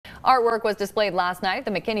Artwork was displayed last night at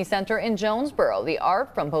the McKinney Center in Jonesborough. The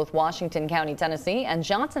art from both Washington County, Tennessee and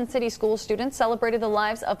Johnson City school students celebrated the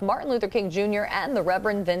lives of Martin Luther King Jr. and the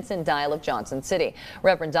Reverend Vincent Dial of Johnson City.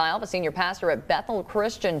 Reverend Dial, a senior pastor at Bethel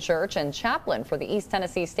Christian Church and chaplain for the East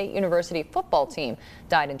Tennessee State University football team,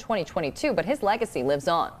 died in 2022, but his legacy lives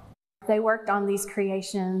on. They worked on these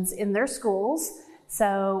creations in their schools.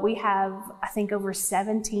 So we have, I think, over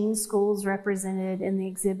 17 schools represented in the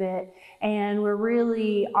exhibit, and we're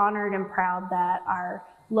really honored and proud that our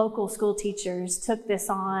local school teachers took this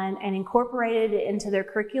on and incorporated it into their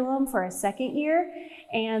curriculum for a second year.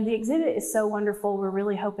 And the exhibit is so wonderful, we're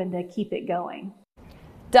really hoping to keep it going.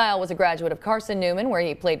 Dial was a graduate of Carson Newman, where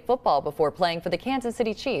he played football before playing for the Kansas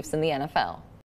City Chiefs in the NFL.